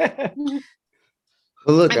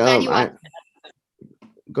 Well, look, I'm glad you watched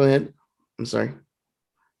go ahead. I'm sorry.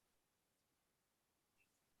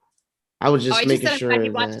 I was Oh, just I just making said I'm glad sure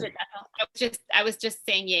you watched that. it. That's all. I was just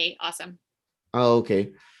saying, yay, awesome. Oh,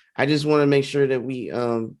 okay. I just want to make sure that we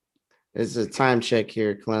it's a time check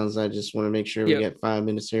here, Clowns. I just want to make sure we Yep. get 5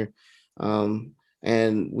 minutes here.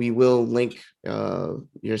 And we will link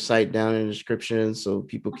your site down in the description so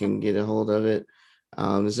people can get a hold of it.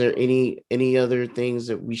 Is there any other things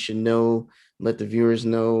that we should know, let the viewers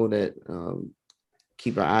know, that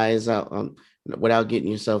keep our eyes out on without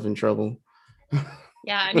getting yourself in trouble?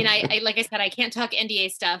 Yeah, I mean, I like I said, I can't talk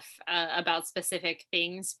NDA stuff about specific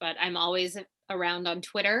things, but I'm always around on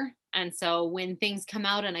Twitter. And so when things come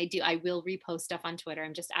out, and I will repost stuff on Twitter.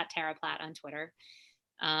 I'm just at Tara Platt on Twitter.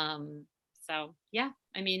 So yeah,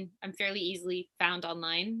 I mean, I'm fairly easily found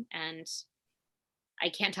online, and I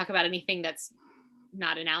can't talk about anything that's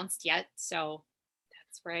not announced yet. So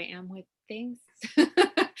that's where I am with things. That's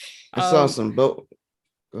Um, awesome. But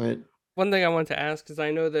go ahead. One thing I want to ask is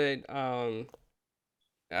I know that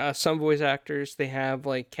some voice actors, they have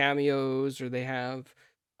like cameos, or they have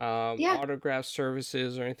Yeah, autograph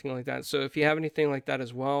services or anything like that. So if you have anything like that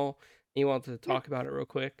as well, and you want to talk about it real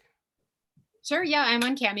quick. sure. Yeah, I'm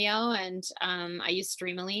on Cameo, and I use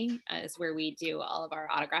Streamily as where we do all of our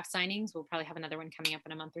autograph signings. We'll probably have another one coming up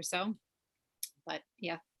in a month or so. But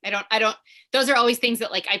yeah, I don't, those are always things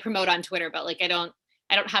that like I promote on Twitter, but like I don't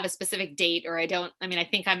have a specific date, or I mean, I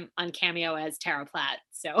think I'm on Cameo as Tara Platt.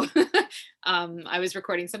 So I was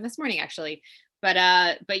recording some this morning actually. But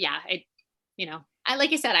yeah,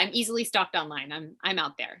 like I said, I'm easily stalked online. I'm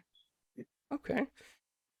out there. Okay.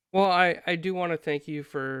 Well, I do want to thank you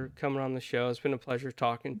for coming on the show. It's been a pleasure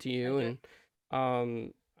talking to you, and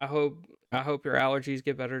I hope your allergies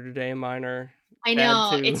get better today. Mine are I bad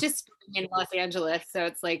know too. it's just in Los Angeles, so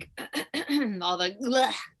it's like all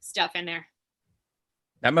the stuff in there.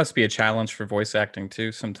 That must be a challenge for voice acting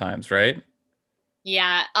too sometimes, right?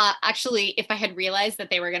 Yeah, actually, if I had realized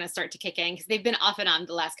that they were going to start to kick in, because they've been off and on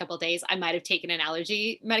the last couple of days, I might have taken an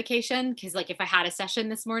allergy medication. Because like if I had a session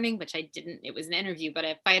this morning, which I didn't, it was an interview, but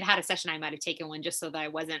if I had a session, I might have taken one just so that I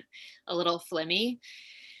wasn't a little flimmy.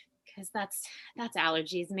 Because that's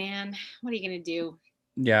allergies, man. What are you going to do?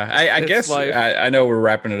 Yeah, I It's guess life. I know we're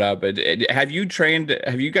wrapping it up, but have you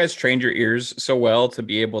guys trained your ears so well to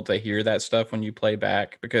be able to hear that stuff when you play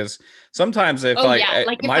back? Because sometimes if Oh yeah,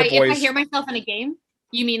 like my if I voice, hear myself in a game,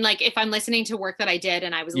 you mean like if I'm listening to work that I did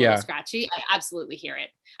and I was a little yeah, scratchy, I absolutely hear it.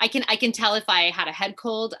 I can tell if I had a head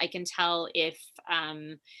cold. I can tell if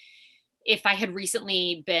I had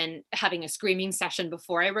recently been having a screaming session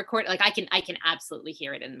before I record. Like I can absolutely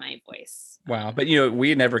hear it in my voice. wow. But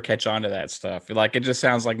we never catch on to that stuff. Like it just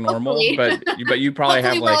sounds like normal, Hopefully, but you probably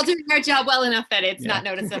have hopefully we're all like, doing our job well enough that it's yeah. not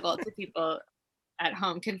noticeable to people at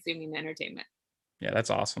home consuming entertainment. Yeah, that's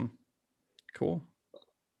awesome. Cool.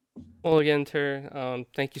 Well, again, Ter,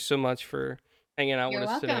 thank you so much for hanging out You're with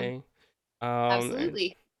us welcome. today.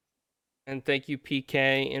 Absolutely. And thank you,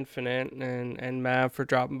 PK, Infinite, and Mav for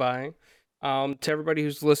dropping by. To everybody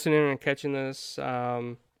who's listening and catching this,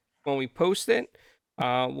 when we post it,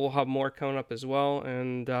 we'll have more coming up as well.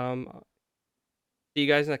 And see you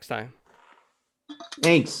guys next time.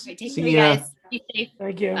 Thanks. All right, take See care, ya. guys. Be safe.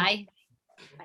 Thank you. Bye.